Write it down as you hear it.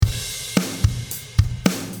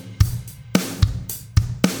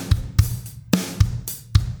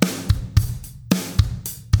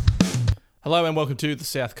Hello and welcome to the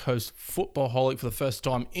South Coast Footballholic for the first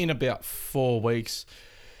time in about 4 weeks.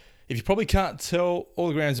 If you probably can't tell, all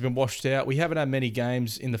the grounds have been washed out. We haven't had many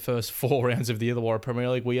games in the first 4 rounds of the Illawarra Premier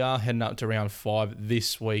League. We are heading up to round 5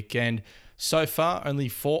 this weekend. So far, only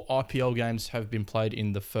 4 IPL games have been played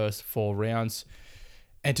in the first 4 rounds.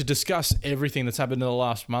 And to discuss everything that's happened in the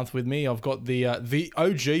last month with me, I've got the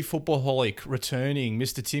OG Footballholic returning,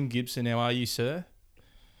 Mr. Tim Gibson. How are you, sir?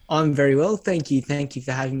 I'm very well, thank you. Thank you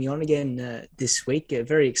for having me on again this week.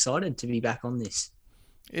 Very excited to be back on this.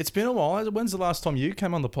 It's been a while. When's the last time you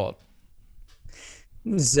came on the pod?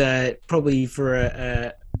 It was probably for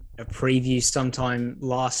a preview sometime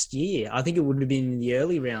last year. I think it would have been in the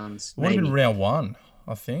early rounds. It would have been round 1,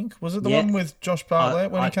 I think. Was it the one with Josh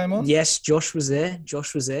Bartlett when he came on? Yes, Josh was there.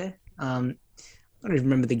 I don't even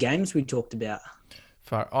remember the games we talked about.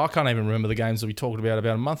 I can't even remember the games that we talked about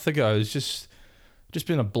a month ago. It's just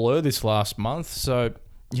been a blur this last month. So,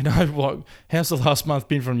 you know what? How's the last month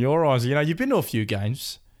been from your eyes? You know, you've been to a few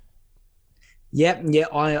games. Yeah.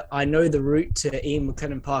 I know the route to Ian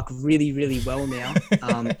McLennan Park really, really well now.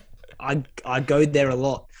 I go there a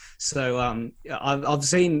lot, so I've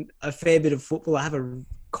seen a fair bit of football. I have a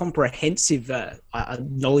comprehensive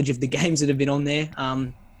knowledge of the games that have been on there.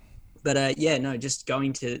 Just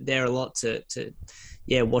going to there a lot to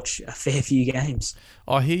watch a fair few games.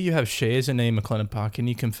 I hear you have shares in Ian McLennan Park. Can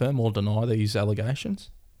you confirm or deny these allegations?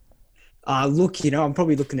 Look, I'm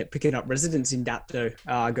probably looking at picking up residence in Dapto.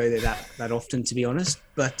 I go there that often, to be honest.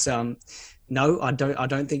 But no, I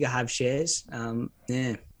don't think I have shares.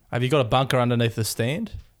 Have you got a bunker underneath the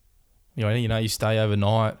stand? You stay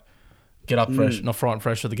overnight, get up fresh, not fright and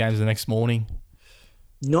fresh for the games the next morning.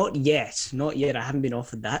 Not yet. I haven't been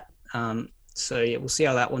offered that. We'll see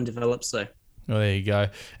how that one develops though. Well, there you go.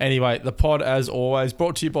 Anyway, the pod, as always,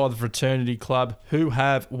 brought to you by the Fraternity Club, who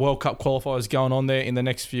have World Cup qualifiers going on there in the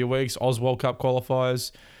next few weeks. Oz World Cup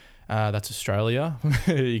qualifiers. That's Australia,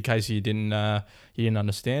 in case you didn't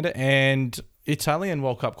understand it. And Italian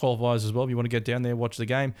World Cup qualifiers as well, if you want to get down there, watch the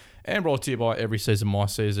game. And brought to you by Every Season, My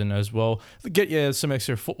Season as well. Get you some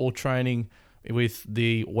extra football training with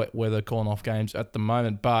the wet weather calling off games at the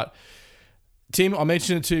moment. But Tim, I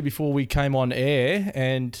mentioned it to you before we came on air,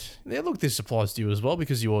 and look, this applies to you as well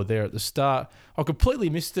because you were there at the start. I completely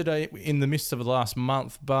missed it in the midst of the last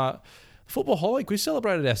month, but Footballholic, we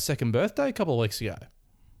celebrated our second birthday a couple of weeks ago.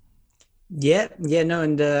 I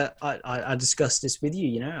discussed this with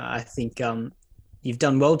you. I think you've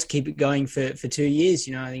done well to keep it going for 2 years.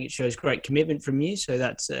 I think it shows great commitment from you, so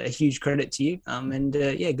that's a huge credit to you.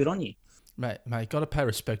 Good on you. Mate, got to pay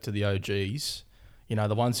respect to the OGs.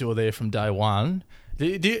 The ones who were there from day one. Do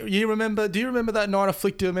you remember that night I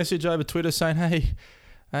flicked you a message over Twitter saying, "Hey,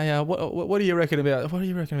 what do you reckon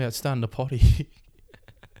about starting a potty?"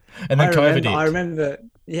 And then COVID hit. I remember.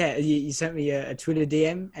 Yeah, you sent me a Twitter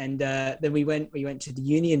DM, and then we went to the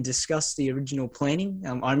uni and discussed the original planning.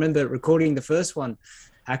 I remember recording the first one,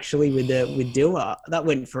 actually with Dilla. That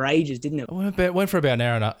went for ages, didn't it? It went for about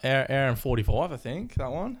an hour and 45, I think. That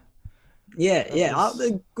one. Yeah.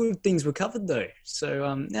 The good things were covered though.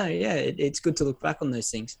 So it's good to look back on those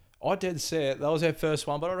things. I did say it. That was our first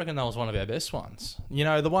one, but I reckon that was one of our best ones.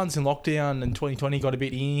 The ones in lockdown in 2020 got a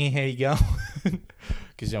bit, how you go?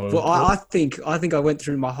 I think I went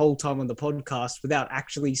through my whole time on the podcast without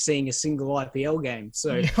actually seeing a single IPL game.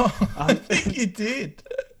 So I think you did.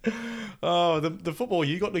 Oh, the football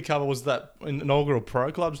you got to cover was that inaugural Pro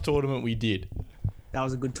Clubs tournament we did. That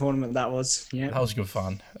was a good tournament, that was. Yeah. That was good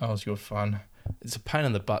fun. It's a pain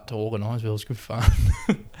in the butt to organise, but it was good fun.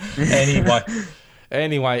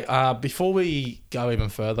 Anyway, before we go even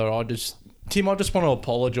further, I just want to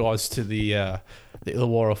apologise to the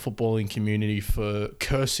Illawarra footballing community for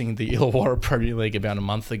cursing the Illawarra Premier League about a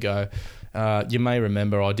month ago. You may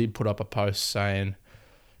remember I did put up a post saying,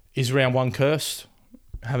 "Is round 1 cursed?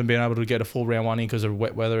 Haven't been able to get a full round 1 in because of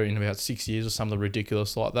wet weather in about 6 years or something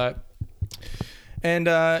ridiculous like that." And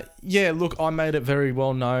look, I made it very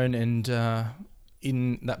well known, and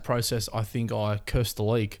in that process, I think I cursed the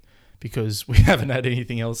league because we haven't had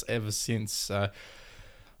anything else ever since.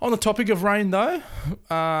 On the topic of rain, though,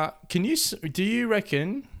 do you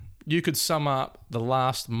reckon you could sum up the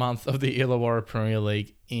last month of the Illawarra Premier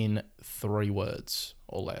League in 3 words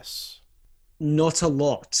or less? Not a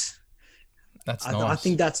lot. That's nice. I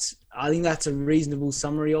think that's a reasonable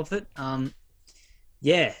summary of it.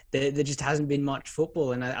 There just hasn't been much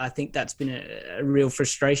football, and I think that's been a real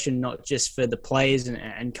frustration, not just for the players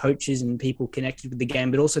and coaches and people connected with the game,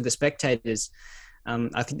 but also the spectators.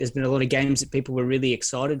 I think there's been a lot of games that people were really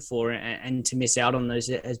excited for, and to miss out on those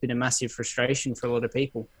has been a massive frustration for a lot of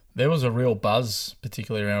people. There was a real buzz,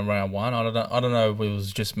 particularly around round one. I don't know if it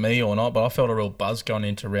was just me or not, but I felt a real buzz going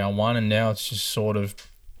into round one, and now it's just sort of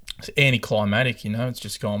anticlimactic. It's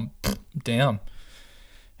just gone down,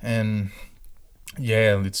 and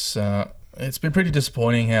yeah, it's been pretty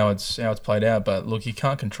disappointing how it's played out. But look, you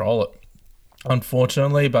can't control it,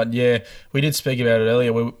 unfortunately. But yeah, we did speak about it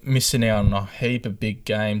earlier. We're missing out on a heap of big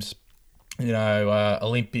games.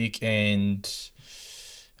 Olympic and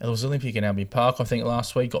it was Olympic in Albion Park. I think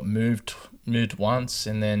last week got moved once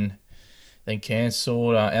and then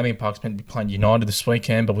cancelled. Albion Park's meant to be playing United this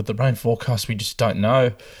weekend, but with the rain forecast, we just don't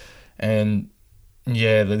know. And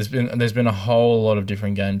yeah, there's been a whole lot of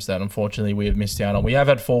different games that unfortunately we have missed out on. We have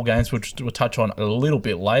had 4 games, which we'll touch on a little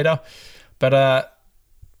bit later, but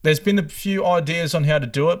there's been a few ideas on how to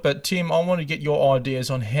do it. But Tim, I want to get your ideas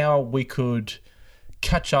on how we could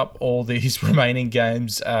catch up all these remaining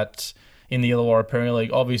games in the Illawarra Premier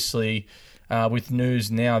League. Obviously, with news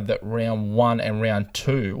now that round 1 and round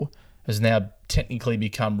 2 has now technically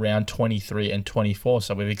become round 23 and 24.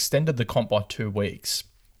 So we've extended the comp by 2 weeks.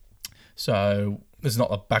 So there's not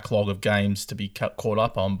a backlog of games to be caught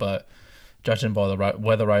up on, but judging by the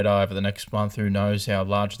weather radar over the next month, who knows how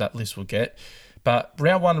large that list will get. But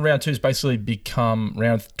round 1 and round 2 has basically become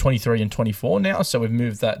round 23 and 24 now. So we've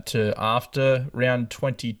moved that to after round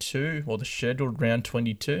 22, or the scheduled round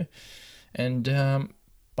 22. And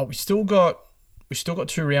but we still got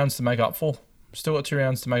 2 rounds to make up for.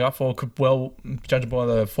 Could well, judging by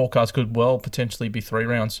the forecast, could well potentially be 3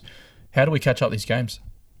 rounds. How do we catch up these games?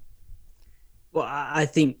 Well, I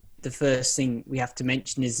think the first thing we have to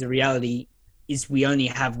mention is the reality is we only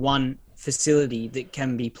have one facility that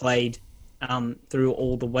can be played through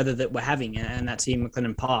all the weather that we're having, and that's Ian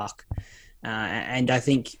McLennan Park. And I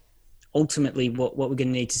think ultimately what we're going to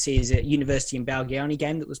need to see is a University and Balgownie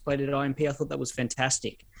game that was played at IMP. I thought that was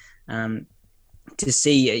fantastic. To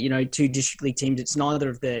see, 2 district league teams, it's neither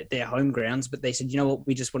of their home grounds, but they said, you know what,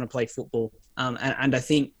 we just want to play football. And I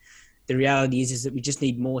think the reality is that we just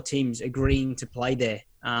need more teams agreeing to play there.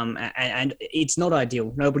 And it's not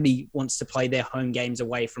ideal. Nobody wants to play their home games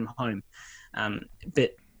away from home.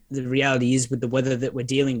 But the reality is with the weather that we're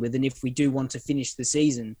dealing with, and if we do want to finish the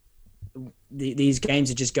season, these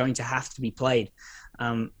games are just going to have to be played.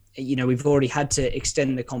 We've already had to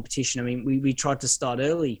extend the competition. I mean, we tried to start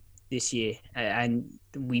early this year, and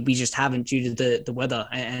we just haven't due to the weather,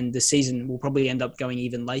 and the season will probably end up going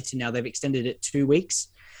even later now. They've extended it 2 weeks.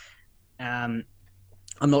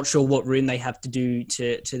 I'm not sure what room they have to do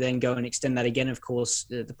to then go and extend that again. Of course,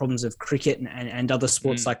 the problems of cricket and other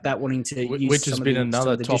sports like that wanting to use which has been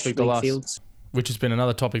another topic which has been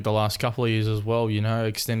another topic the last couple of years as well.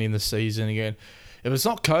 Extending the season again. If it's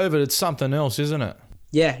not COVID, it's something else, isn't it?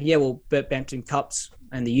 Yeah. Well, Bampton Cups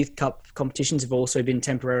and the Youth Cup competitions have also been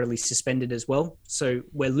temporarily suspended as well. So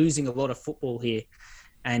we're losing a lot of football here,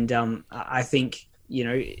 and I think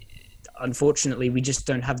unfortunately, we just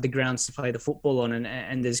don't have the grounds to play the football on,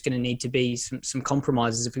 and there's going to need to be some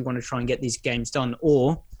compromises if we want to try and get these games done,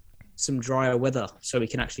 or some drier weather so we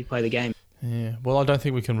can actually play the game. Yeah, well, I don't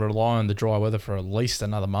think we can rely on the dry weather for at least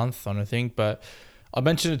another month, I don't think. But I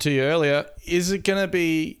mentioned it to you earlier. Is it going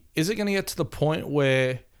to get to the point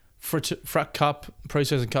where Frat Cup,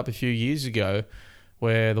 Pre-Season Cup a few years ago,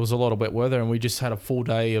 where there was a lot of wet weather and we just had a full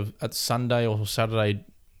day at Sunday or Saturday,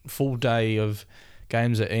 full day of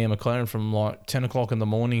games at Ian McLaren from like 10 o'clock in the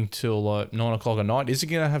morning till like 9 o'clock at night? Is it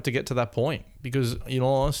going to have to get to that point? Because,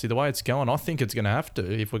 honestly, the way it's going, I think it's going to have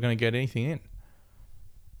to if we're going to get anything in.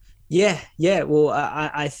 Yeah. Well,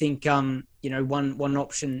 I think, one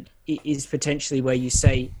option is potentially where you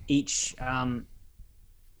say each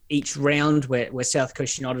round where South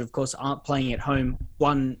Coast United, of course, aren't playing at home,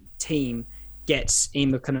 one team gets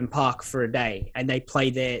Ian McLennan Park for a day and they play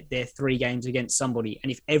their 3 games against somebody. And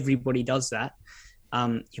if everybody does that,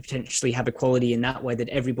 you potentially have equality in that way, that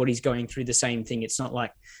everybody's going through the same thing. It's not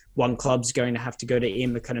like one club's going to have to go to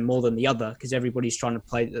Ian McLennan more than the other because everybody's trying to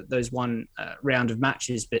play those one round of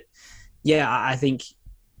matches. But yeah, I think,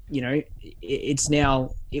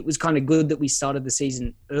 it was kind of good that we started the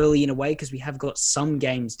season early in a way because we have got some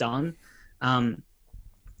games done.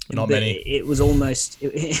 Not many. It was almost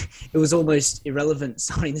irrelevant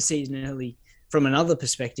starting the season early from another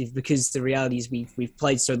perspective because the reality is we've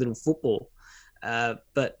played so little football.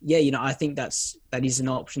 But yeah, I think that is an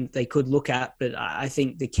option they could look at. But I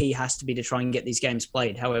think the key has to be to try and get these games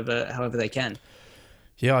played, however they can.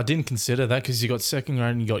 Yeah, I didn't consider that because you got second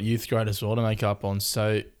grade and you got youth grade as well to make up on.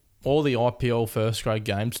 So all the IPL first grade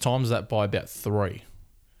games times that by about 3,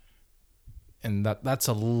 and that's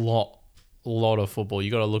a lot of football.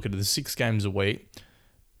 You got to look at it. There's 6 games a week.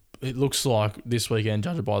 it looks like this weekend,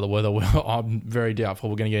 judged by the weather, I'm very doubtful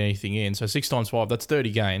we're going to get anything in. So 6 times 5, that's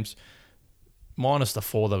 30 games, minus the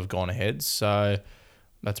 4 that have gone ahead. So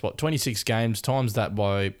that's 26 games, times that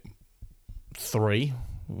by 3,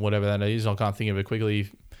 whatever that is. I can't think of it quickly.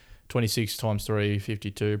 26 times 3,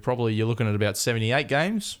 52. Probably you're looking at about 78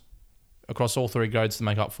 games across all 3 grades to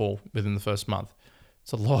make up for within the first month.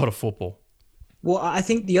 It's a lot of football. Well, I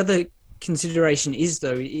think the other consideration is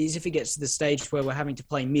if it gets to the stage where we're having to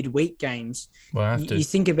play midweek games, you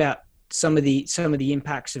think about some of the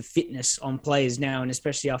impacts of fitness on players now, and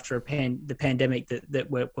especially after the pandemic that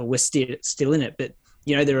we're still in it. But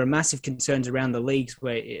there are massive concerns around the leagues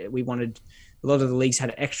where a lot of the leagues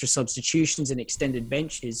had extra substitutions and extended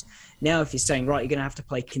benches. Now, if you're saying, right, you're going to have to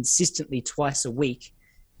play consistently twice a week,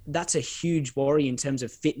 that's a huge worry in terms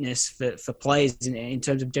of fitness for players, in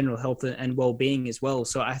terms of general health and well-being as well.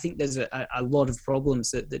 So I think there's a lot of problems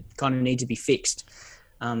that kind of need to be fixed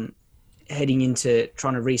heading into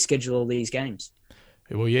trying to reschedule all these games.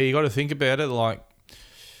 Well, yeah, you got to think about it. Like,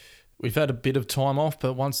 we've had a bit of time off,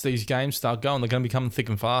 but once these games start going, they're going to be coming thick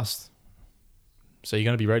and fast. So you're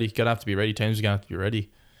going to be ready. You're going to have to be ready. Teams are going to have to be ready,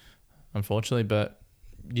 unfortunately. But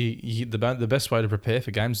the best way to prepare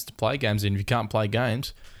for games is to play games. And if you can't play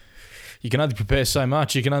games, you can only prepare so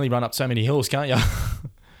much. You can only run up so many hills, can't you?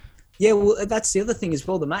 Yeah, well, that's the other thing as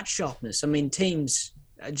well, the match sharpness. I mean, teams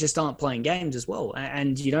just aren't playing games as well.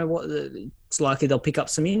 And you know what? It's likely they'll pick up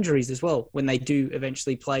some injuries as well when they do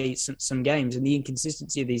eventually play some games. And the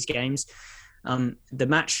inconsistency of these games, the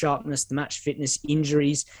match sharpness, the match fitness,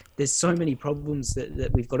 injuries, there's so many problems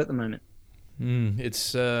that we've got at the moment.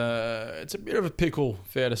 It's a bit of a pickle,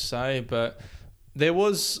 fair to say, but there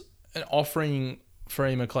was an offering for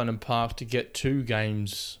McLennan Park to get 2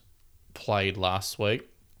 games played last week,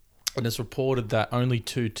 and it's reported that only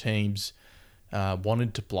 2 teams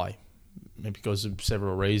wanted to play because of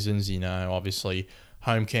several reasons, obviously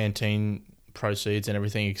home canteen proceeds and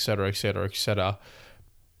everything, etc., etc., etc.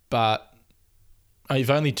 But if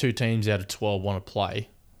only 2 teams out of 12 want to play,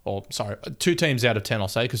 2 teams out of 10, I'll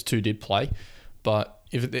say, because 2 did play. But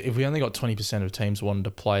if we only got 20% of teams wanting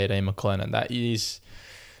to play at McLennan, that is,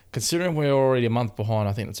 considering we're already a month behind,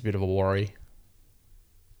 I think that's a bit of a worry.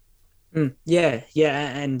 Yeah,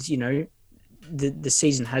 and the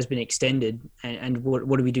season has been extended, and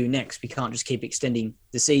what do we do next? We can't just keep extending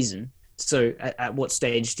the season. So at what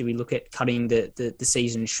stage do we look at cutting the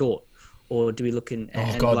season short? Or do we look like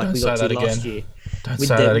we got to last year with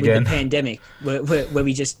the pandemic, where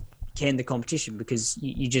we just canned the competition because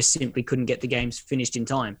you just simply couldn't get the games finished in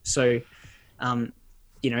time? So,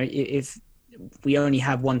 if we only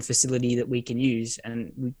have one facility that we can use,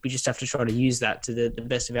 and we just have to try to use that to the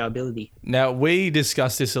best of our ability. Now, we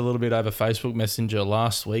discussed this a little bit over Facebook Messenger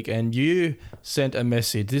last week, and you sent a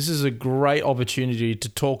message. This is a great opportunity to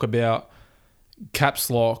talk about caps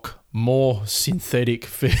lock, more synthetic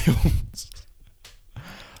fields.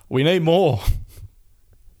 We need more.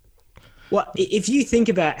 Well, if you think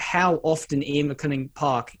about how often Ian McLennan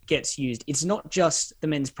Park gets used, it's not just the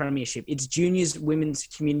men's premiership. It's juniors, women's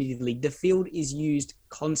community league. The field is used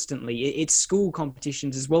constantly. It's school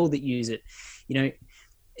competitions as well that use it.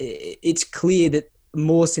 It's clear that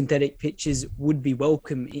more synthetic pitches would be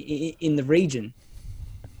welcome in the region.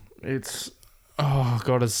 It's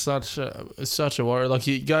such a worry. Like,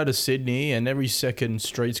 you go to Sydney and every second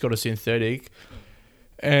street's got a synthetic,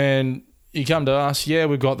 and you come to us,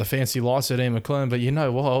 we've got the fancy lights at Ian McLennan, but you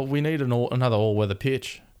know what? We need another all-weather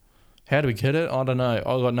pitch. How do we get it? I don't know. I've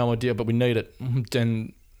got no idea, but we need it.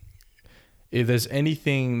 And if there's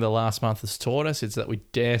anything the last month has taught us, it's that we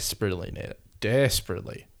desperately need it.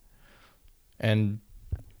 Desperately. And,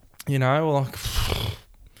 it's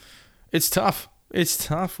tough. It's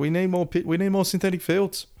tough. We need more we need more synthetic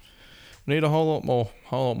fields. We need a whole lot more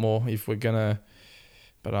if we're going to...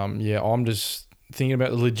 But, I'm just thinking about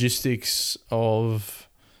the logistics of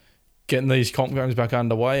getting these comp games back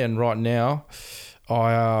underway, and right now,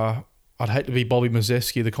 I'd hate to be Bobby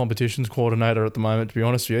Mazewski, the competitions coordinator at the moment, to be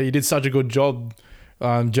honest with you. He did such a good job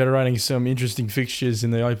generating some interesting fixtures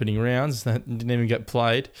in the opening rounds that didn't even get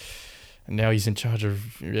played, and now he's in charge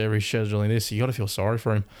of rescheduling this. You got to feel sorry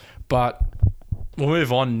for him. But we'll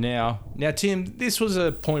move on now. Now, Tim, this was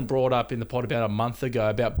a point brought up in the pod about a month ago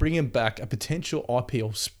about bringing back a potential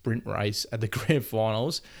IPL sprint race at the grand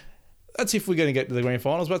finals. That's if we're going to get to the grand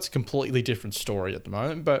finals, but that's a completely different story at the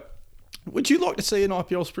moment. But would you like to see an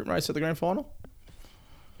IPL sprint race at the grand final?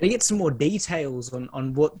 Can I get some more details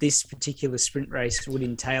on what this particular sprint race would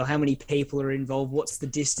entail? How many people are involved? What's the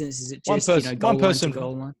distance? Is it just goal line to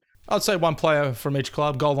goal line? I'd say one player from each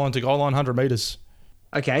club, goal line to goal line, 100 metres.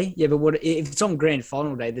 Okay, yeah, but what if it's on grand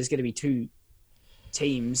final day? There's going to be 2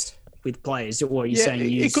 teams with players, or are you saying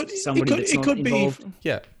use somebody that's not could involved?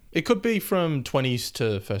 It could be from 20s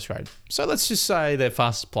to first grade. So let's just say they're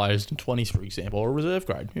fastest players in 20s, for example, or reserve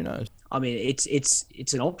grade. Who knows? I mean,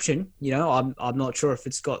 it's an option. I'm not sure if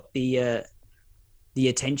it's got the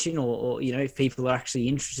attention or if people are actually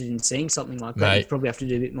interested in seeing something like that. You probably have to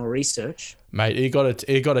do a bit more research. Mate, it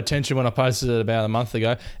got attention when I posted it about a month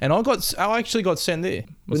ago, and I actually got sent there.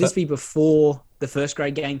 Will this be before the first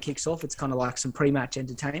grade game kicks off? It's kind of like some pre-match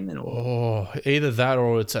entertainment, or either that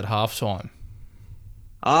or it's at halftime.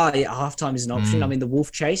 Yeah, halftime is an option. I mean, the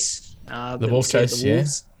Wolf Chase. The Wolf Chase, yeah.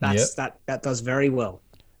 That does very well.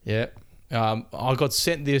 Yeah. I got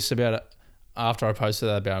sent this after I posted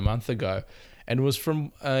that about a month ago, and it was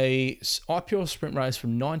from a IPL sprint race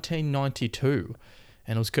from 1992,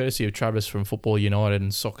 and it was courtesy of Travis from Football United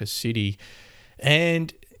and Soccer City.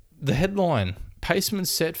 And the headline, Paceman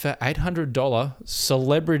set for $800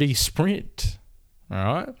 celebrity sprint. All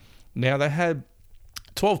right. Now, they had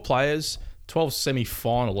 12 players, 12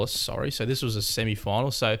 semi-finalists, so this was a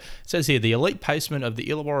semi-final. So it says here, the elite pacemen of the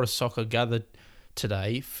Illawarra Soccer gathered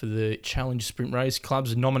today for the Challenge Sprint Race.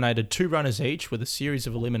 Clubs nominated 2 runners each with a series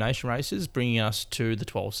of elimination races, bringing us to the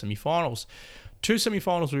 12 semi-finals. 2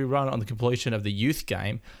 semi-finals will be run on the completion of the youth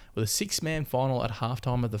game, with a 6-man final at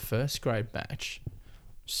halftime of the first grade match.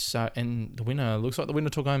 So, and the winner, looks like the winner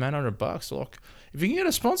took home $800. Look, if you can get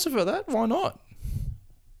a sponsor for that, why not?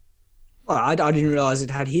 Well, I didn't realise it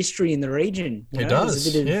had history in the region. It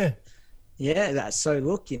does, yeah. Yeah, that's so.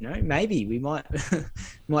 Look, maybe we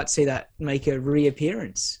might see that make a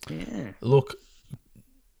reappearance. Yeah. Look,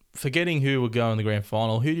 forgetting who would go in the grand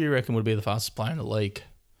final, who do you reckon would be the fastest player in the league?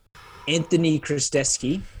 Anthony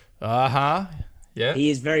Kristevsky. Yeah. He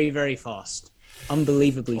is very, very fast.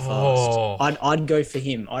 Unbelievably fast. I'd go for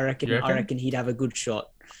him. I reckon he'd have a good shot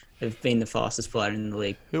of being the fastest player in the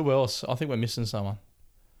league. Who else? I think we're missing someone.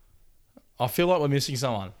 I feel like we're missing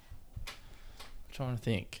someone. I'm trying to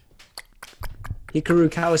think. Hikaru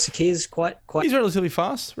Kawasaki is quite. He's relatively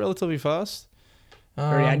fast.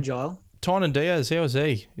 Very agile. Tynan Diaz, how is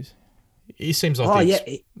he? He seems like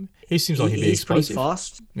he seems like he'd be explosive. Pretty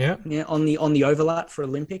fast. Yeah. Yeah. On the overlap for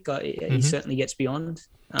Olympic, he certainly gets beyond.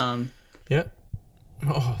 Yeah.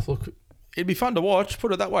 Oh, look, it'd be fun to watch.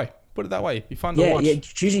 Put it that way. It'd be fun to watch. Yeah.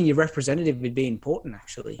 Choosing your representative would be important,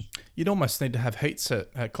 actually. You'd almost need to have heats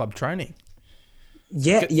at club training.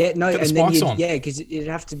 Yeah. Get the spikes on. Yeah, because it'd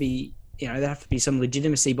have to be. There'd have to be some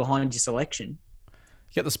legitimacy behind your selection.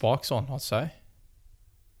 Get the spikes on, I'd say.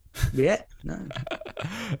 Yeah, no.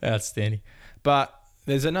 Outstanding. But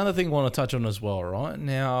there's another thing I want to touch on as well, right?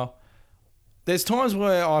 Now, there's times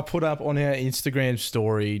where I put up on our Instagram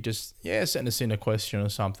story, send us in a question or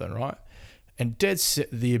something, right? And dead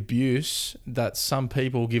set the abuse that some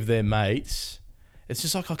people give their mates, it's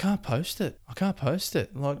just like, I can't post it.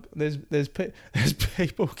 Like, there's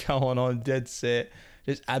people going on dead set,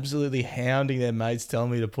 just absolutely hounding their mates, telling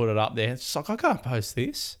me to put it up there. It's just like, I can't post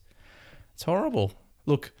this. It's horrible.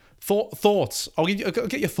 Look, thoughts. I'll get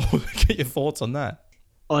your thoughts on that.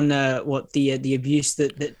 On what the abuse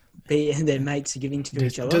that their mates are giving to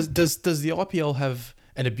each other. Does the IPL have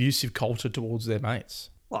an abusive culture towards their mates?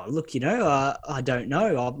 Well, look, I don't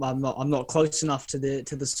know. I'm not close enough to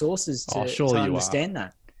the sources to understand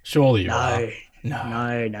that. Surely you are.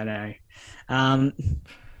 No.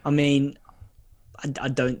 I mean, I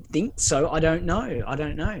don't think so. I don't know.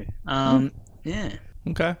 Yeah.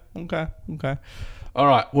 Okay. All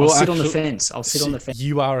right. Well, I'll sit on the fence.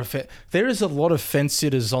 You are a fence. There is a lot of fence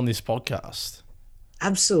sitters on this podcast.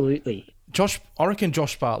 Absolutely. I reckon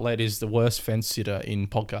Josh Bartlett is the worst fence sitter in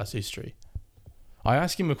podcast history. I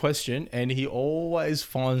ask him a question and he always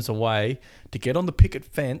finds a way to get on the picket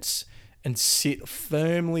fence and sit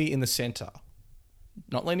firmly in the centre.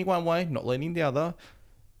 Not leaning one way, not leaning the other.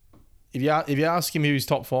 If you ask him who his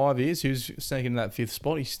top 5 is, who's sneaking in that 5th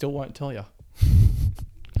spot, he still won't tell you.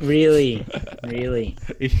 Really?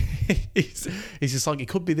 He's just like, it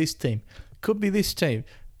could be this team.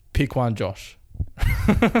 Pick one, Josh.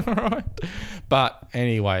 Right? But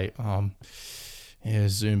anyway,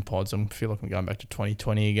 Zoom pods. I feel like I'm going back to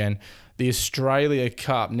 2020 again. The Australia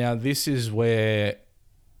Cup. Now, this is where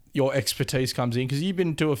your expertise comes in, because you've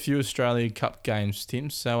been to a few Australian Cup games, Tim.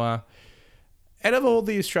 So, out of all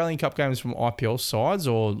the Australian Cup games from IPL sides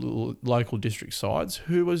or local district sides,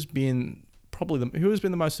 who has been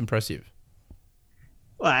the most impressive?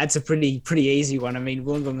 Well, that's a pretty easy one. I mean,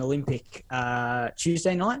 Wollongong Olympic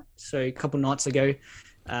Tuesday night, so a couple of nights ago,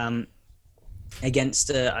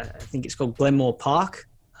 against I think it's called Glenmore Park.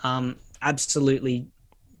 Absolutely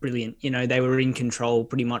brilliant. They were in control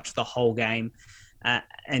pretty much the whole game,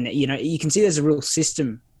 and you can see there's a real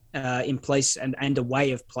system in place and a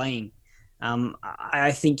way of playing.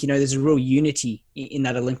 I think, there's a real unity in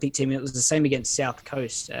that Olympic team. It was the same against South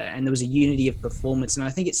Coast, and there was a unity of performance. And I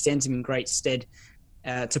think it stands him in great stead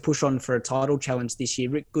to push on for a title challenge this year.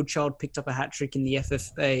 Rick Goodchild picked up a hat trick in the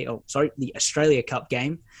the Australia Cup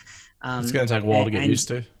game. It's going to take a while to get used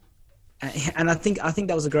to. And I think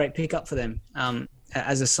that was a great pickup for them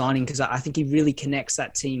as a signing, because I think he really connects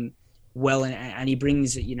that team well, and he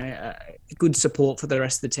brings good support for the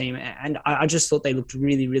rest of the team. And I just thought they looked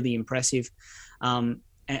really, really impressive. And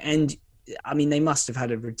I mean, they must have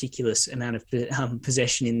had a ridiculous amount of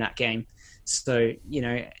possession in that game. So,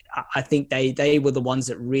 I think they were the ones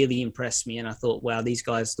that really impressed me. And I thought, wow, these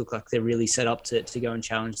guys look like they're really set up to go and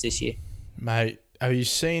challenge this year. Mate, have you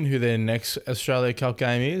seen who their next Australia Cup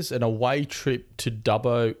game is? An away trip to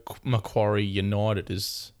Dubbo Macquarie United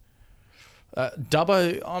is...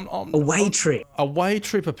 Away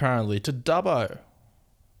trip apparently to Dubbo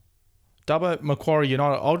Macquarie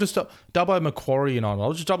United. Dubbo Macquarie United.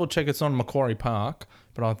 I'll just double check it's on Macquarie Park,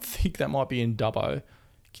 but I think that might be in Dubbo.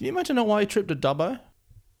 Can you imagine an away trip to Dubbo?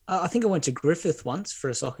 I think I went to Griffith once for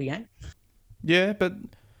a soccer game. Yeah, but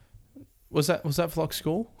was that for like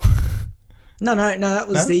school? No, that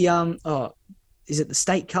was the is it the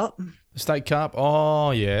State Cup? The State Cup.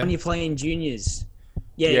 Oh yeah. When you're playing juniors.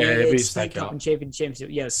 Yeah, State Cup and Championship.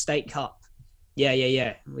 Yeah, State Cup.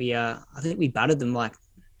 Yeah. We I think we battered them like,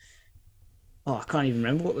 I can't even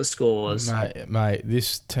remember what the score was. Mate,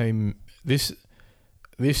 this team is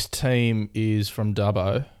from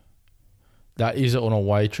Dubbo. That is on a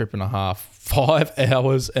away trip and a half. 5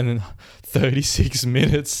 hours and 36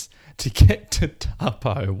 minutes to get to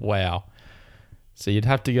Dubbo. Wow. So you'd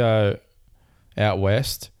have to go out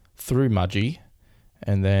west through Mudgee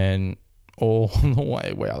and then all the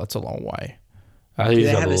way. Wow, that's a long way. Do they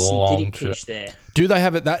have a synthetic pitch there? Do they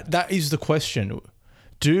have it? That is the question.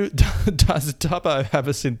 Does Dubbo have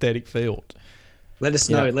a synthetic field? Let us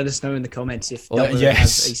know. Let us know in the comments if Dubbo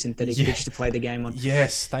has a synthetic pitch to play the game on.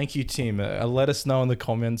 Yes, thank you, Tim. Let us know in the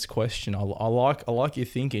comments question. I like your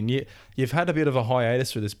thinking. You've had a bit of a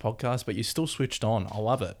hiatus for this podcast, but you're still switched on. I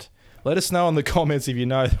love it. Let us know in the comments if you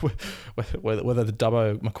know whether the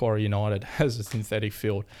Dubbo Macquarie United has a synthetic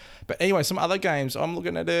field. But anyway, some other games. I'm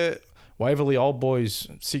looking at it. Waverley Old Boys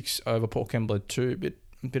 6 over Port Kembla 2.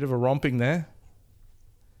 A bit of a romping there.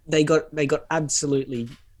 They got absolutely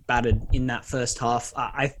battered in that first half.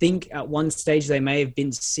 I think at one stage they may have been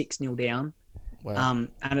 6-0 down. Wow. And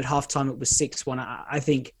at halftime it was 6-1. I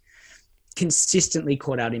think consistently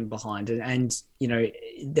caught out in behind. And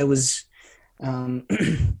there was...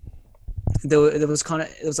 there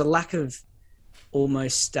was a lack of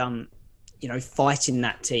almost fight in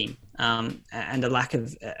that team, and a lack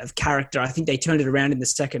of character. I think they turned it around in the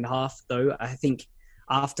second half, though. I think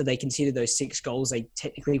after they conceded those 6 goals, they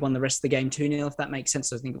technically won the rest of the game 2-0, if that makes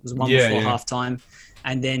sense. I think it was 1 before halftime,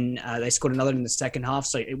 and then they scored another in the second half.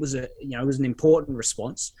 So it was an important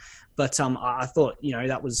response, but I thought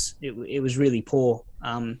it was really poor.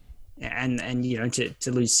 And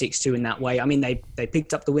to lose 6-2 in that way. I mean, they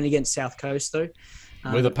picked up the win against South Coast, though.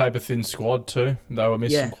 With a paper-thin squad, too. They were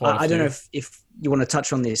missing quite a few. I don't know if you want to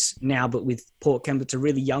touch on this now, but with Port Kembla, it's a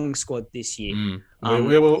really young squad this year.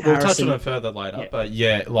 We'll touch on it further later.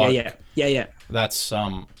 Yeah. But yeah. That's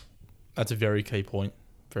a very key point.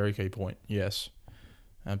 Very key point, yes.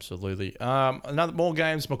 Absolutely. More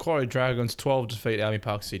games. Macquarie Dragons 12 defeat Almy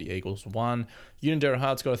Park City Eagles 1. Unanderra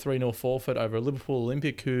Hearts got a 3-0 forfeit over a Liverpool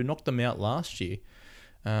Olympic who knocked them out last year.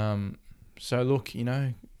 So look,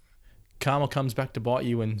 karma comes back to bite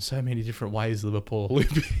you in so many different ways. Liverpool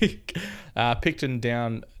Olympic. Picton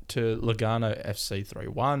down to Lugano FC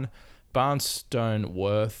 3-1.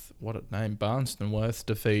 Barnstonworth, what a name, Barnstonworth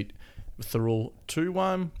defeat Thurl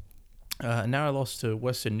 2-1. Narrow loss to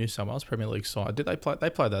Western New South Wales Premier League side. Did they play? They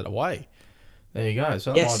played that away. There you go.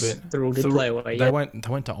 So yes, Thurl did play away. They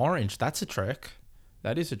went to Orange. That's a trek.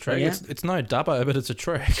 That is a trek. Yeah. It's no Dubbo, but it's a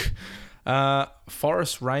trek.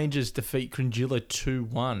 Forest Rangers defeat Cringilla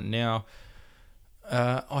 2-1. Now,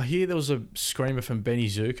 I hear there was a screamer from Benny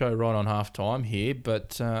Zuko right on half time here,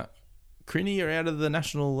 but Crinny are out of the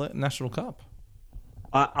National Cup.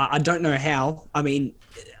 I don't know how. I mean,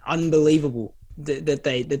 unbelievable that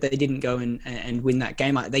they didn't go and win that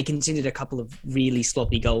game. They conceded a couple of really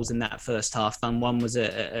sloppy goals in that first half. One was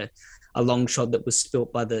a long shot that was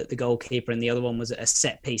spilt by the goalkeeper, and the other one was a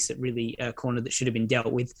set piece that really cornered that should have been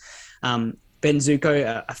dealt with. Ben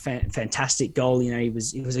Zuko, a fantastic goal. He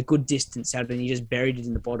was a good distance out, and he just buried it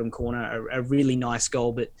in the bottom corner. A really nice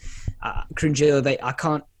goal. But Cringilla, I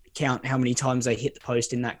can't count how many times they hit the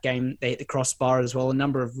post in that game. They hit the crossbar as well. A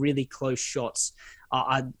number of really close shots.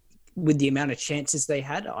 with the amount of chances they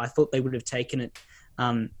had, I thought they would have taken it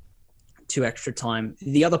to extra time.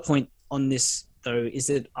 The other point on this, though, is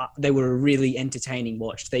that they were a really entertaining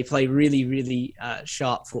watch. They play really, really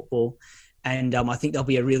sharp football. And I think they'll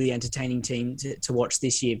be a really entertaining team to watch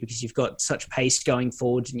this year because you've got such pace going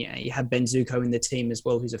forward. And you have Ben Zuko in the team as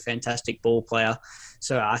well, who's a fantastic ball player.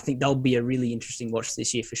 So I think they'll be a really interesting watch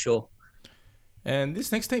this year for sure. And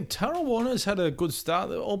this next team, Tarrawanna's had a good start,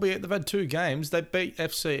 albeit they've had 2 games. They beat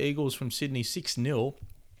FC Eagles from Sydney 6-0.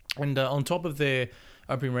 And on top of their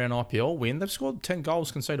opening round IPL win, they've scored 10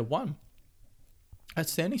 goals, conceded 1.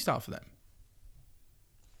 Outstanding start for them.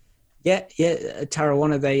 Yeah,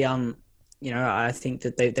 Tarrawanna, they I think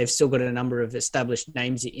that they've still got a number of established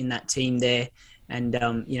names in that team there. And,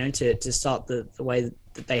 to start the way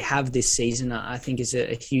that they have this season, I think is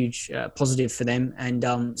a huge positive for them and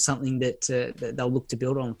something that they'll look to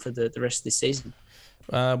build on for the rest of this season.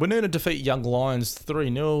 We're to defeat Young Lions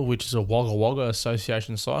 3-0, which is a Wagga Wagga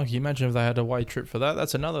association side. Can you imagine if they had a away trip for that?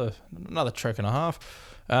 That's another trek and a half.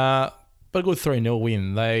 But a good 3-0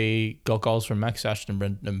 win. They got goals from Max Ashton,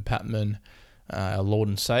 Brendan Patman, Lord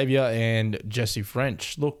and Saviour, and Jesse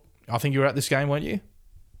French. Look, I think you were at this game, weren't you?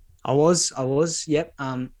 I was. Yep.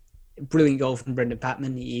 Brilliant goal from Brendan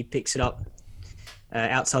Patman. He picks it up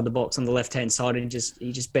outside the box on the left-hand side and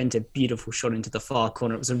he just bent a beautiful shot into the far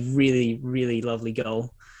corner. It was a really, really lovely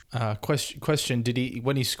goal. Question: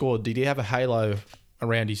 when he scored, did he have a halo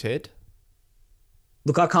around his head?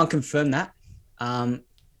 Look, I can't confirm that.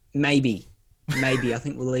 Maybe. I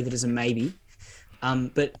think we'll leave it as a maybe.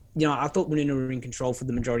 But I thought Moonina were in control for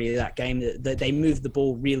the majority of that game. That they moved the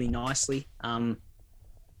ball really nicely.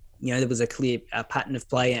 There was a clear pattern of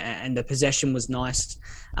play and the possession was nice.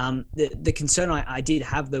 The concern I did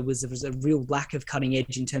have, though, was there was a real lack of cutting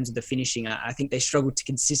edge in terms of the finishing. I think they struggled to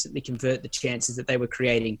consistently convert the chances that they were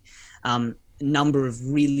creating. A number of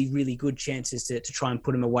really, really good chances to try and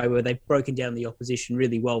put them away where they've broken down the opposition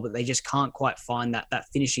really well, but they just can't quite find that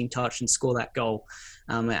finishing touch and score that goal.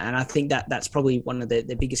 And I think that's probably one of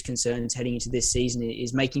the biggest concerns heading into this season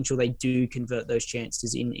is making sure they do convert those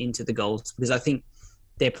chances into the goals, because I think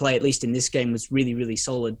their play, at least in this game, was really, really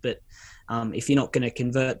solid. But if you're not going to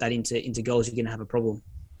convert that into goals, you're going to have a problem.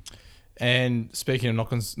 And speaking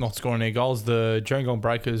of not scoring any goals, the Gerringong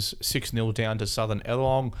Breakers 6-0 down to Southern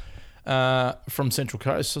Illawong from Central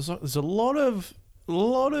Coast. So there's a lot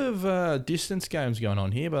of distance games going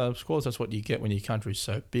on here, but of course that's what you get when your country's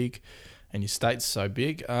so big and your state's so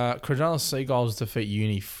big. Cronulla Seagulls defeat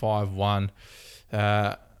Uni 5-1.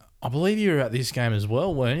 I believe you were at this game as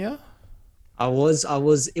well, weren't you? I was.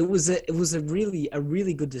 It was a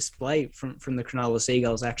really good display from the Cronulla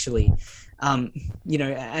Seagulls, actually. And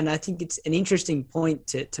I think it's an interesting point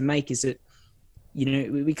to make is that,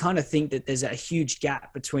 we kind of think that there's a huge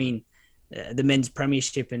gap between the men's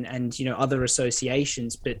premiership and other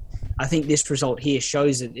associations. But I think this result here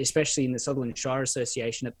shows it, especially in the Sutherland Shire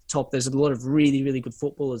Association at the top, there's a lot of really, really good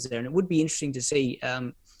footballers there. And it would be interesting to see,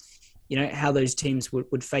 how those teams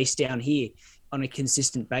would face down here on a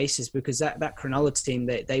consistent basis, because that Cronulla team,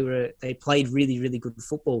 they played really, really good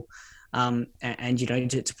football.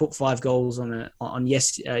 To put 5 goals on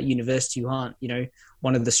University, who aren't,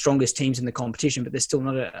 one of the strongest teams in the competition, but they're still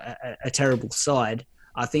not a terrible side.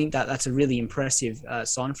 I think that's a really impressive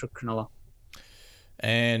sign for Cronulla.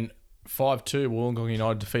 And 5-2, Wollongong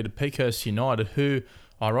United defeated Peakhurst United, who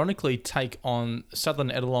ironically take on Southern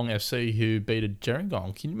Edelong FC, who beat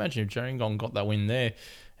Gerringong. Can you imagine if Gerringong got that win there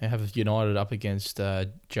and have United up against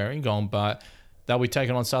Gerringong? But they'll be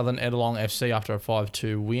taking on Southern Edelong FC after a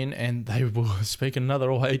 5-2 win, and they will, speaking another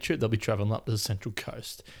away trip, they'll be travelling up to the Central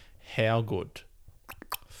Coast. How good.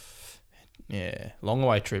 Yeah, long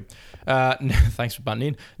away trip. Thanks for butting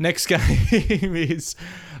in. Next game is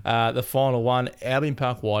the final one. Albion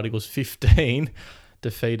Park White Eagles 15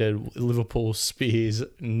 defeated Liverpool Spears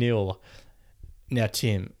 0. Now,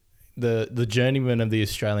 Tim, the journeyman of the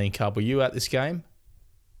Australian Cup, were you at this game?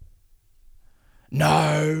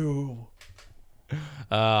 No.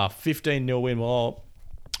 15-0 win. Well,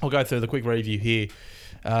 I'll go through the quick review here.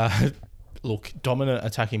 Look, dominant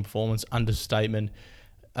attacking performance, understatement.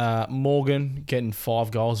 Morgan getting 5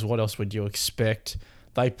 goals. What else would you expect?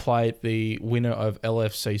 They played the winner of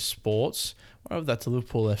LFC Sports. Or that's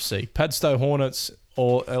Liverpool FC. Padstow Hornets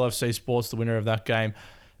or LFC Sports, the winner of that game.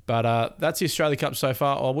 But that's the Australia Cup so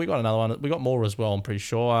far. Oh, we got another one. We got more as well, I'm pretty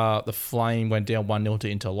sure. The Flame went down 1-0 to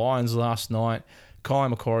Inter Lions last night. Kai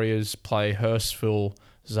Macquariers play Hurstville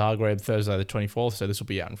Zagreb Thursday the 24th. So this will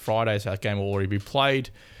be out on Friday. So that game will already be played.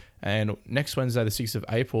 And next Wednesday, the 6th of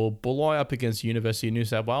April, Bulli up against University of New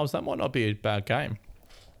South Wales. That might not be a bad game.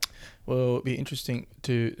 Well, it'll be interesting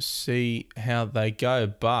to see how they go.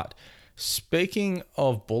 But speaking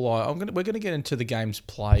of Bulli, we're gonna get into the games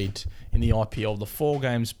played in the IPL. The 4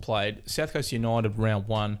 games played: South Coast United round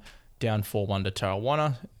 1 down 4-1 to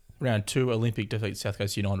Tarrawanna. Round 2, Olympic defeat South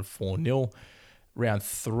Coast United 4-0. Round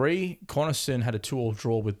 3, Coniston had a 2-2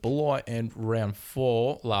 draw with Bulli, and round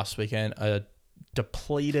 4 last weekend, a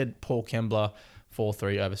depleted Port Kembla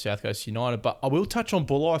 4-3 over South Coast United. But I will touch on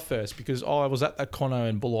Bulli first because I was at that Cono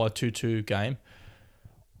and Bulli 2-2 game.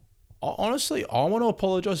 Honestly, I want to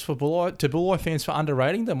apologise to Bulli fans for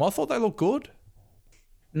underrating them. I thought they looked good.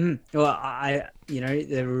 Well,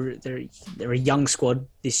 they're a young squad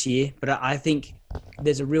this year, but I think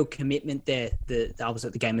there's a real commitment there. That I was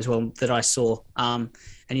at the game as well that I saw, and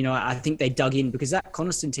I think they dug in because that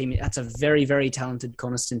Coniston team, that's a very, very talented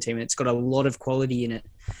Coniston team. It's got a lot of quality in it.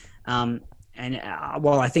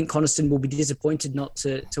 While I think Coniston will be disappointed not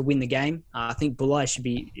to win the game, I think Bulli should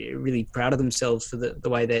be really proud of themselves for the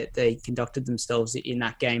way that they conducted themselves in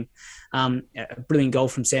that game. A brilliant goal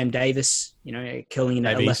from Sam Davis, killing in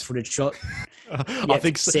a left-footed shot. I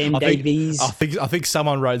think Davies. I think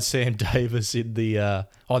someone wrote Sam Davis in the.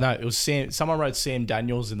 It was Sam. Someone wrote Sam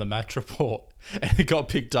Daniels in the match report, and it got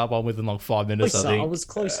picked up on within 5 minutes. Closer, I think I was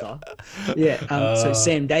closer. Yeah. So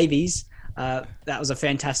Sam Davies. That was a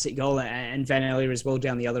fantastic goal, and Van Ellier as well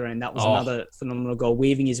down the other end. That was another phenomenal goal,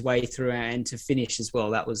 weaving his way through and to finish as well.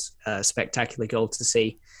 That was a spectacular goal to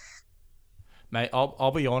see. Mate,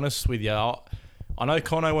 I'll be honest with you. I know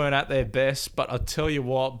Cono weren't at their best, but I'll tell you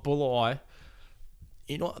what, Bulli,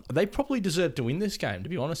 they probably deserved to win this game, to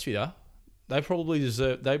be honest with you. They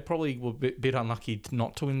probably were a bit unlucky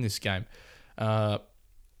not to win this game. But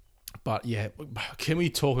yeah, can we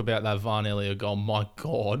talk about that Van Ellier goal? My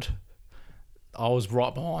God. I was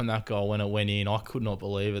right behind that goal when it went in. I could not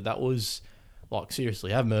believe it. That was,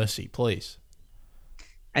 seriously, have mercy, please.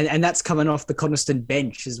 And that's coming off the Coniston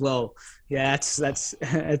bench as well. Yeah, that's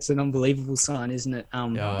an unbelievable sign, isn't it?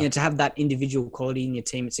 To have that individual quality in your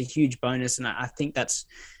team, it's a huge bonus. And I think that's,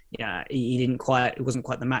 it wasn't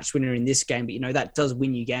quite the match winner in this game, but that does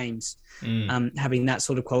win you games. Having that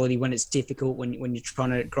sort of quality when it's difficult, when you're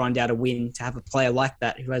trying to grind out a win, to have a player like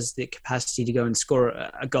that who has the capacity to go and score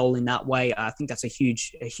a goal in that way, I think that's a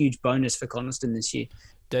huge bonus for Coniston this year.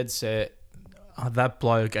 Dead set. That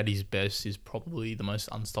bloke at his best is probably the most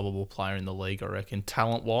unstoppable player in the league, I reckon.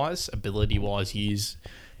 Talent-wise, ability-wise, he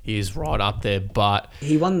is right up there. But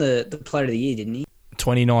he won the Player of the Year, didn't he?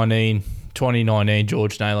 2019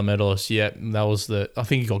 George Naylor medalist. Yeah, that was I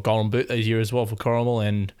think he got Golden Boot this year as well for Corrimal,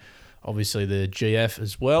 and obviously the GF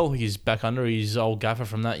as well. He's back under his old gaffer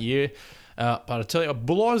from that year. But I tell you,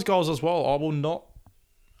 Bulli's goals as well, I will not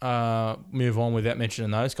move on without mentioning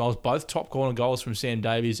those goals. Both top corner goals from Sam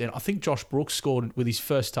Davies, and I think Josh Brooks scored with his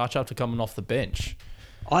first touch after coming off the bench.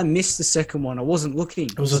 I missed the second one. I wasn't looking.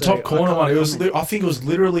 It was a top corner one. I think it was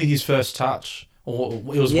literally his first touch. Or it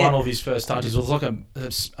was one of his first touches. It was like a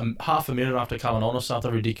half a minute after coming on or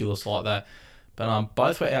something ridiculous like that. But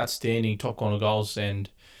both were outstanding top corner goals, and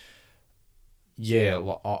yeah,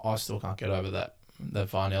 I still can't get over that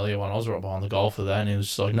Van Ellier one. I was right behind the goal for that, and it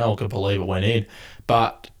was like no one could believe it went in.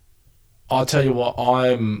 But I'll tell you what,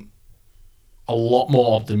 I'm a lot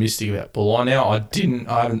more optimistic about Bulli now.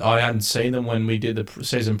 I hadn't seen them when we did the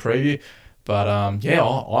season preview. But, I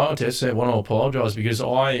just want to apologise because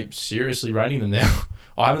I'm seriously rating them now.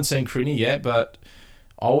 I haven't seen Crinny yet, but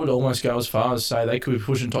I would almost go as far as say they could be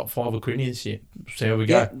pushing top 5 of Crinny this year. See how we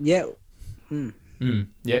go. Yeah.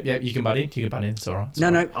 Yeah, you can butt in. It's all right.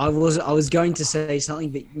 No, I was going to say something,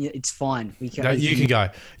 but it's fine. You can go.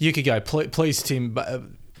 You can go. Please, Tim,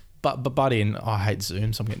 but butt in. I hate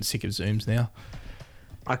Zooms. I'm getting sick of Zooms now.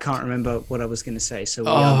 I can't remember what I was going to say, so we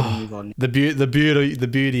are going to move on. The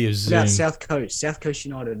beauty of Zoom. About South Coast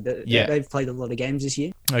United. They've played a lot of games this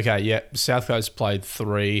year. Okay, yeah. South Coast played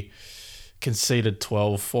 3, conceded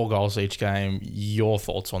 12, 4 goals each game. Your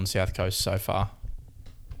thoughts on South Coast so far?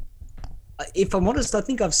 If I'm honest, I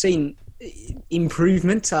think I've seen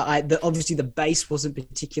improvement. Obviously, the base wasn't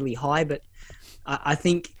particularly high, but I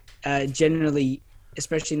think generally,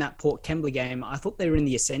 especially in that Port Kembla game, I thought they were in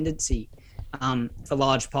the ascendancy. For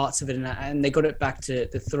large parts of it, and they got it back to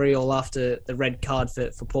the 3-3 after the red card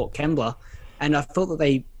for Port Kembla, and I thought that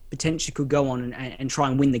they potentially could go on and try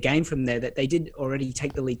and win the game from there. That they did already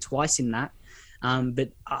take the lead twice in that, but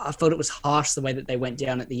I thought it was harsh the way that they went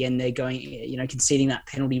down at the end. They're going, conceding that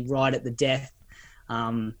penalty right at the death,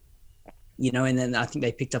 and then I think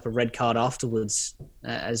they picked up a red card afterwards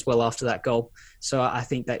as well after that goal. So I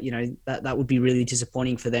think that that would be really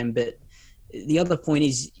disappointing for them. But the other point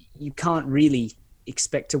is, you can't really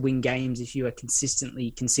expect to win games if you are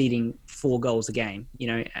consistently conceding 4 goals a game,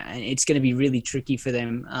 and it's going to be really tricky for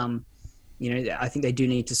them. I think they do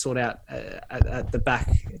need to sort out at the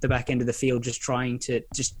back end of the field, just trying to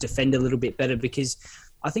just defend a little bit better, because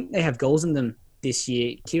I think they have goals in them this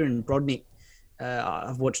year. Kieran Brodnick,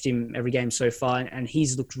 I've watched him every game so far, and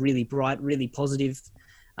he's looked really bright, really positive.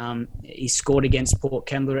 He scored against Port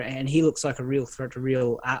Kembla, and he looks like a real threat, a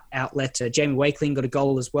real outlet. Jamie Wakeling got a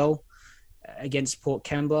goal as well against Port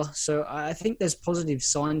Kembla. So I think there's positive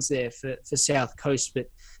signs there for South Coast, but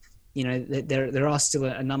there are still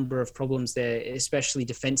a number of problems there, especially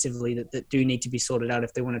defensively, that do need to be sorted out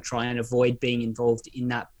if they want to try and avoid being involved in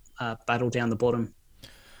that battle down the bottom.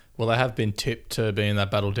 Well, they have been tipped to be in that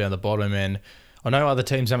battle down the bottom, and I know other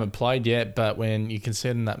teams haven't played yet, but when you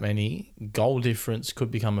consider that many, goal difference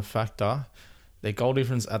could become a factor. Their goal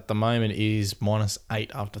difference at the moment is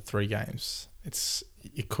 -8 after 3 games.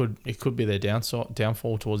 It could be their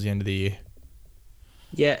downfall towards the end of the year.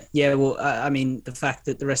 Yeah. Well, I mean, the fact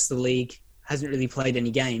that the rest of the league hasn't really played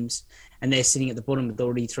any games, and they're sitting at the bottom with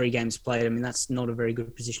already 3 games played. I mean, that's not a very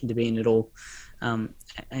good position to be in at all. And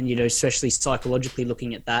especially psychologically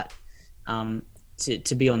looking at that,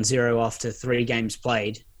 to be on 0 after 3 games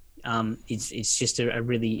played, it's just a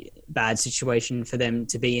really bad situation for them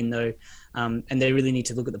to be in, though. And they really need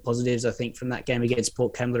to look at the positives, I think, from that game against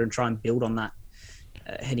Port Kembla and try and build on that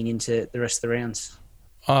heading into the rest of the rounds.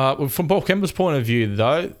 From Port Kembla's point of view,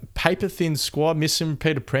 though, paper-thin squad, missing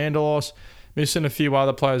Peter Prandalos, missing a few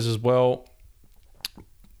other players as well,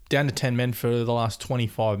 down to 10 men for the last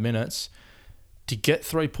 25 minutes. To get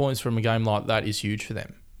 3 points from a game like that is huge for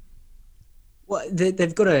them. Well,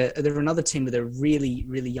 they're another team with a really,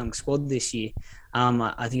 really young squad this year.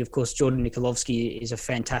 I think, of course, Jordan Nikolovsky is a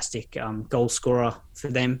fantastic goal scorer for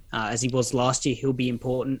them, as he was last year. He'll be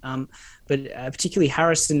important. But particularly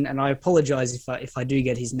Harrison, and I apologise if I do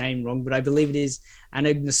get his name wrong, but I believe it is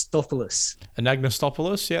Anagnostopoulos.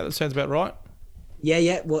 Anagnostopoulos, yeah, that sounds about right.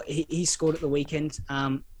 Yeah. Well, he scored at the weekend.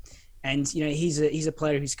 And he's a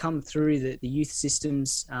player who's come through the youth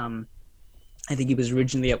systems. I think he was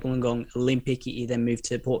originally at Wollongong Olympic. He then moved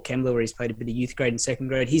to Port Kembla, where he's played a bit of youth grade and second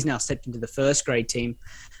grade. He's now stepped into the first grade team,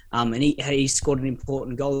 and he scored an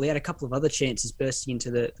important goal. He had a couple of other chances bursting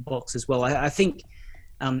into the box as well. I think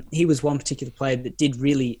he was one particular player that did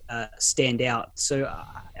really stand out. So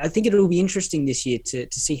I think it will be interesting this year to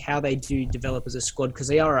see how they do develop as a squad, because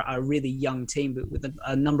they are a really young team, but with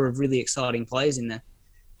a number of really exciting players in there.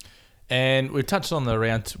 And we touched on the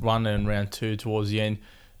round 1 and round 2 towards the end.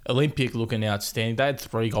 Olympic looking outstanding. They had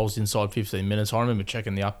 3 goals inside 15 minutes. I remember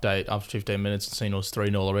checking the update after 15 minutes and seeing it was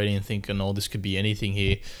 3-0 already and thinking, this could be anything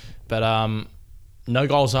here. But no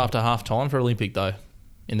goals after half-time for Olympic, though,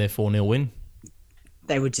 in their 4-0 win.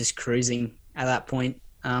 They were just cruising at that point.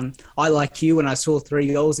 I, like you, when I saw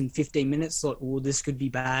 3 goals in 15 minutes, thought, this could be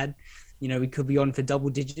bad. We could be on for double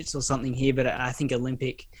digits or something here. But I think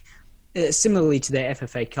Olympic, similarly to their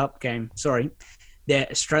their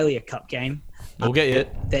Australia Cup game. We'll get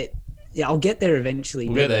you. I'll get there eventually.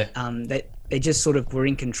 We'll get there. They just sort of were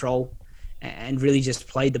in control and really just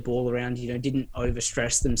played the ball around, didn't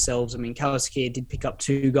overstress themselves. I mean, Kawasaki did pick up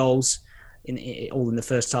 2 goals, all in the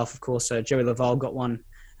first half, of course. Joey Laval got one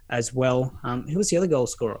as well. Who was the other goal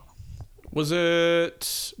scorer? Was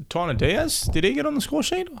it Tyner Diaz? Did he get on the score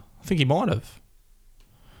sheet? I think he might have.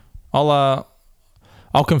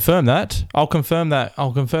 I'll confirm that. I'll confirm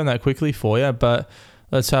that quickly for you. But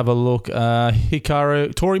let's have a look.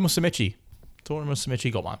 Tori Musamechi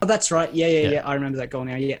got one. Oh, that's right. Yeah. I remember that goal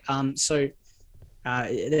now. Yeah. So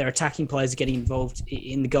their attacking players are getting involved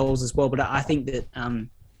in the goals as well. But I think that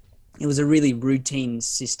it was a really routine,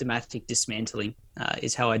 systematic dismantling.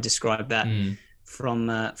 Is how I describe that from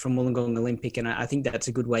Wollongong Olympic, and I think that's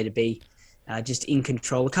a good way to be. Just in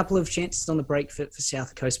control. A couple of chances on the break for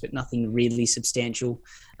South Coast, but nothing really substantial.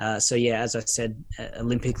 So, as I said,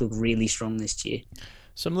 Olympic look really strong this year.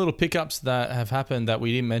 Some little pickups that have happened that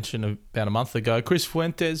we didn't mention about a month ago. Chris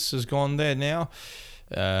Fuentes has gone there now.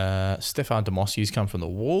 Stefan Demosi's come from the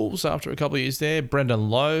Wolves after a couple of years there. Brendan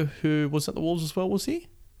Lowe, who was at the Wolves as well, was he?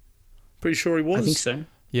 Pretty sure he was. I think so.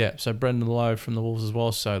 Yeah, so Brendan Lowe from the Wolves as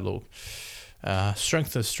well. So, look,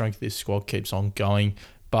 strength to strength, this squad keeps on going.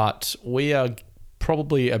 But we are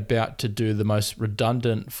probably about to do the most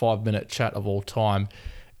redundant 5-minute chat of all time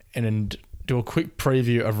and do a quick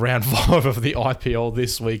preview of round 5 of the IPL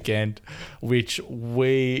this weekend, which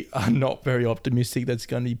we are not very optimistic that's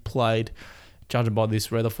going to be played, judging by this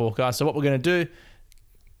weather forecast. So what we're going to do,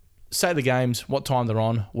 say the games, what time they're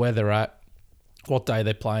on, where they're at, what day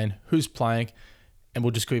they're playing, who's playing, and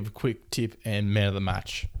we'll just give a quick tip and man of the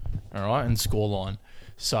match. All right, and scoreline.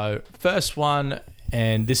 So first one,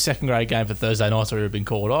 and this second grade game for Thursday night's already been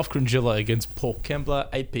called off. Crangilla against Port Kembla,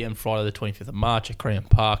 8 p.m. Friday the 25th of March at Korean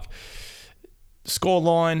Park.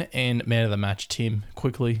 Scoreline and man of the match, Tim.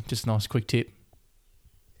 Quickly, just a nice quick tip.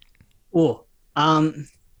 I'm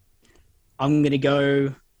going to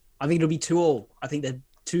go, I think it'll be 2-2. I think they're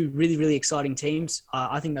two really, really exciting teams.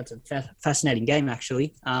 I think that's a fascinating game,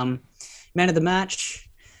 actually. Man of the match,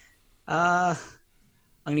 I'm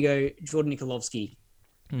going to go Jordan Nikolovsky.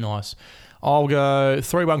 Nice. I'll go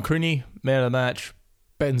 3-1 Crooney, man of the match,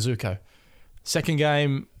 Ben Zuko. Second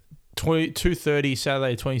game, 2:30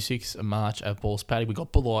 Saturday 26th of March at Balls Paddock. We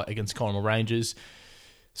got Bulli against Connemara Rangers.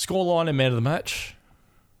 Scoreline and man of the match.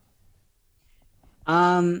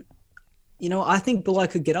 I think Bulli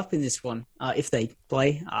could get up in this one if they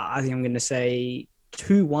play. I think I'm going to say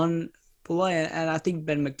 2-1 Bulli, and I think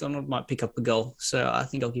Ben McDonald might pick up a goal. So I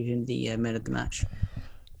think I'll give him the man of the match.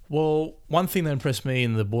 Well, one thing that impressed me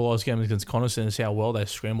in the Bulleyes game against Coniston is how well they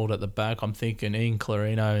scrambled at the back. I'm thinking Ian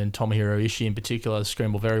Clarino and Tomohiro Ishii in particular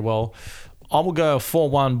scrambled very well. I will go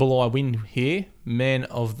 4-1 Bulli win here. Man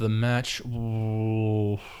of the match.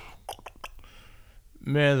 Ooh.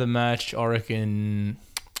 Man of the match, I reckon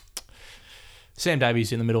Sam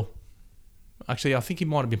Davies in the middle. Actually, I think he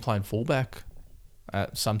might have been playing fullback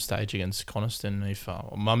at some stage against Coniston. If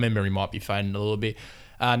my memory might be fading a little bit.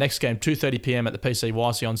 Next game, 2:30 p.m. at the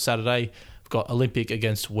PCYC on Saturday. We've got Olympic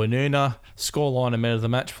against Woonona. Scoreline and man of the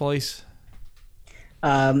match, please.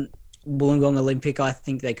 Wollongong Olympic, I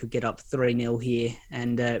think they could get up 3-0 here.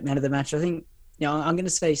 And man of the match, I think, I'm going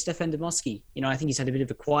to say Stefan Demoski. I think he's had a bit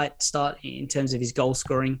of a quiet start in terms of his goal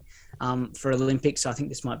scoring for Olympics. So I think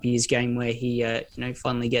this might be his game where he,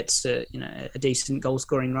 finally gets a decent goal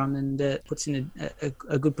scoring run and puts in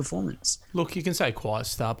a good performance. Look, you can say quiet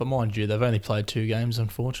start, but mind you, they've only played 2 games,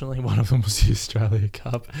 unfortunately. One of them was the Australia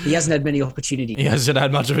Cup. He hasn't had many opportunities. He hasn't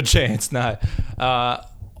had much of a chance, no.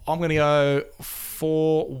 I'm going to go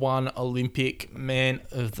 4-1 Olympic, man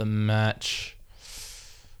of the match.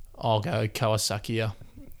 I'll go Kawasaki.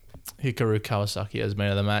 Hikaru Kawasaki as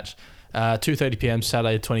man of the match. 2:30 p.m.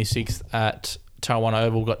 Saturday 26th at Tarrawanna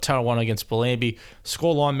Oval. We've got Tarrawanna against Bellambi.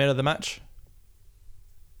 Scoreline man of the match.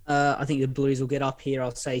 I think the Blues will get up here.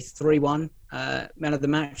 I'll say 3-1. Man of the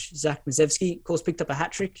match, Zach Mazevsky. Of course, picked up a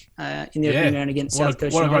hat-trick in the opening round against South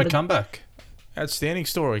Coast United. What a great comeback. Outstanding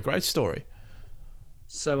story. Great story.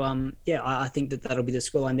 So, I think that'll be the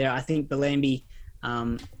scoreline there. I think Bellambi,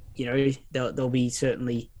 they'll be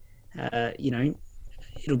certainly...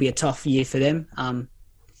 it'll be a tough year for them.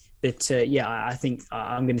 I think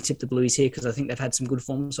I'm going to tip the Blues here because I think they've had some good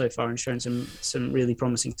form so far and shown some really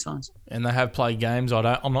promising signs. And they have played games.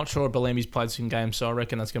 I'm not sure if Bellambi's played some games, so I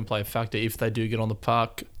reckon that's going to play a factor if they do get on the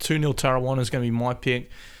park. 2-0 Tarrawanna is going to be my pick.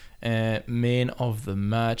 Man of the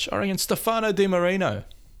match, I reckon Stefano Di Marino.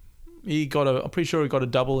 I'm pretty sure he got a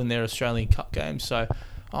double in their Australian Cup game, so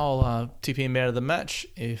I'll tip him man of the match.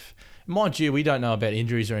 If mind you, we don't know about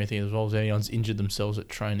injuries or anything as well as anyone's injured themselves at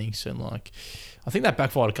training. So, I think that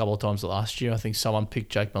backfired a couple of times last year. I think someone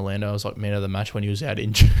picked Jake Melando as man of the match when he was out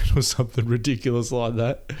injured or something ridiculous like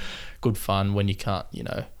that. Good fun when you can't,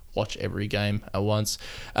 watch every game at once.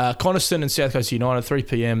 Coniston and South Coast United, 3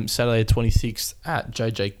 p.m. Saturday 26th at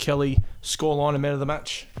JJ Kelly. Scoreline and man of the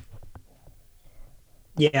match.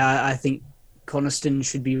 Yeah, I think Coniston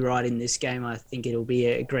should be right in this game. I think it'll be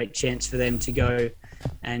a great chance for them to go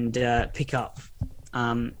and pick up,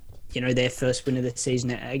 their first win of the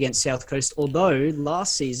season against South Coast. Although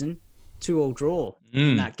last season, 2-2 draw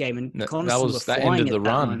in that game, and Coniston were flying at that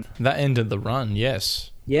run. That ended the run,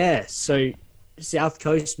 yes. Yeah, so South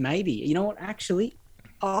Coast maybe. You know what? Actually,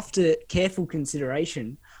 after careful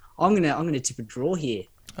consideration, I'm gonna tip a draw here.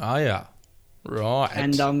 Oh yeah, right.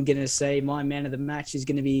 And I'm gonna say my man of the match is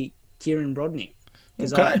gonna be Kieran Brodnik.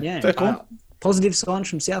 Okay, cool. Positive signs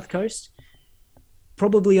from South Coast.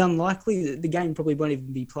 Probably unlikely. The game probably won't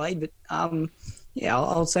even be played, but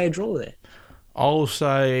I'll say a draw there. I'll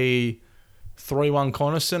say 3-1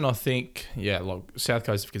 Coniston. I think, South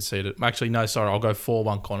Coast have conceded. Actually, no, sorry, I'll go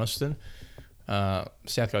 4-1 Coniston.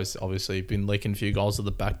 South Coast obviously been leaking a few goals at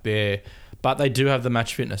the back there, but they do have the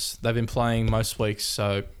match fitness. They've been playing most weeks,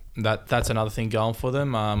 so that's another thing going for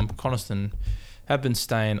them. Coniston have been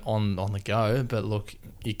staying on the go, but look,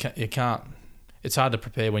 you can't. It's hard to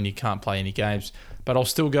prepare when you can't play any games. But I'll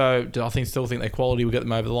still go. Still think their quality will get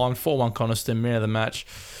them over the line. 4-1 Coniston, man of the match.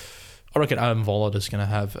 I reckon Adam Vollard is going to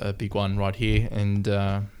have a big one right here, and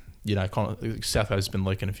South Coast has been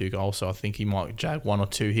leaking a few goals, so I think he might jag 1 or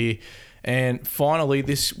 2 here. And finally,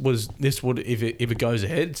 this would if it goes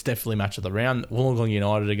ahead, it's definitely match of the round. Wollongong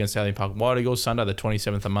United against Albion Park White Eagles, Sunday the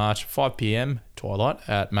 27th of March, 5 p.m. twilight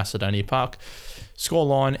at Macedonia Park.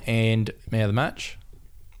 Scoreline and man of the match.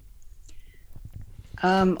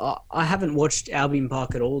 I haven't watched Albion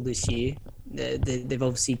Park at all this year. They've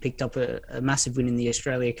obviously picked up a massive win in the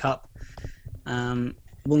Australia Cup.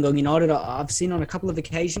 Wollongong United, I've seen on a couple of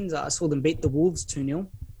occasions. I saw them beat the Wolves 2-0.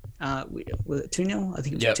 Was it 2-0? I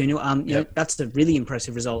think it was 2-0. That's a really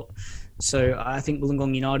impressive result. So I think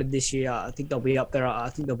Wollongong United this year, I think they'll be up there. I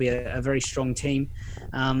think they'll be a very strong team.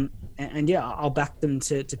 I'll back them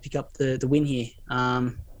to pick up the win here.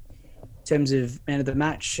 In terms of man of the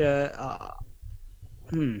match,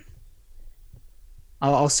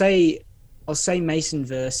 I'll say Mason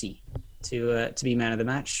Versey to be man of the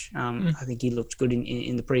match. I think he looked good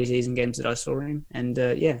in the preseason games that I saw him, and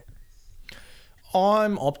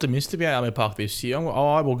I'm optimistic about Albion Park this year.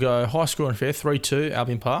 I will go high score and fair 3-2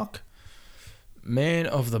 Albion Park. Man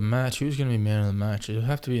of the match. Who's going to be man of the match? It'll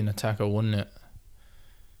have to be an attacker, wouldn't it?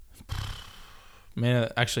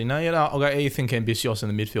 I'll go Ethan Cambisios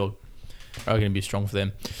in the midfield. Are going to be strong for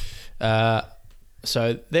them.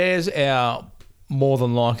 So there's our more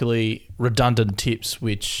than likely redundant tips,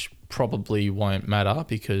 which probably won't matter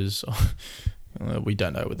because we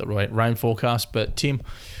don't know with the rain forecast. But Tim,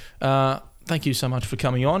 thank you so much for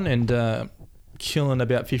coming on and killing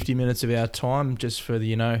about 50 minutes of our time just for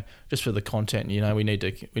the content. We need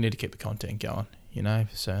to keep the content going.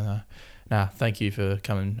 So thank you for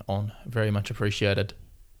coming on. Very much appreciated.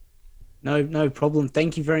 No problem.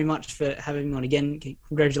 Thank you very much for having me on again.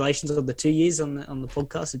 Congratulations on the 2 years on the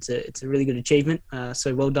podcast. It's a really good achievement.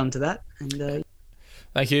 So well done to that. And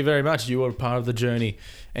thank you very much. You were part of the journey.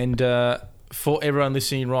 And for everyone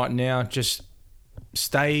listening right now, just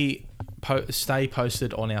stay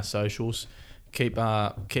posted on our socials. Keep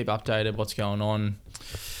updated what's going on.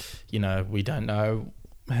 We don't know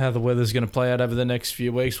how the weather's going to play out over the next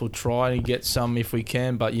few weeks. We'll try and get some if we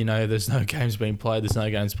can, but there's no games being played. There's no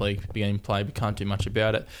games being played. We can't do much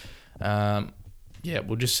about it.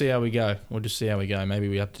 We'll just see how we go. Maybe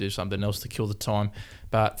we have to do something else to kill the time.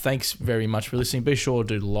 But thanks very much for listening. Be sure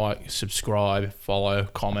to like, subscribe, follow,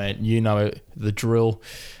 comment. You know the drill.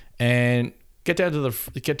 And get down to the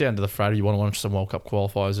fray. You want to watch some World Cup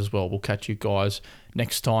qualifiers as well. We'll catch you guys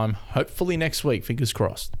next time. Hopefully next week. Fingers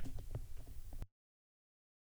crossed.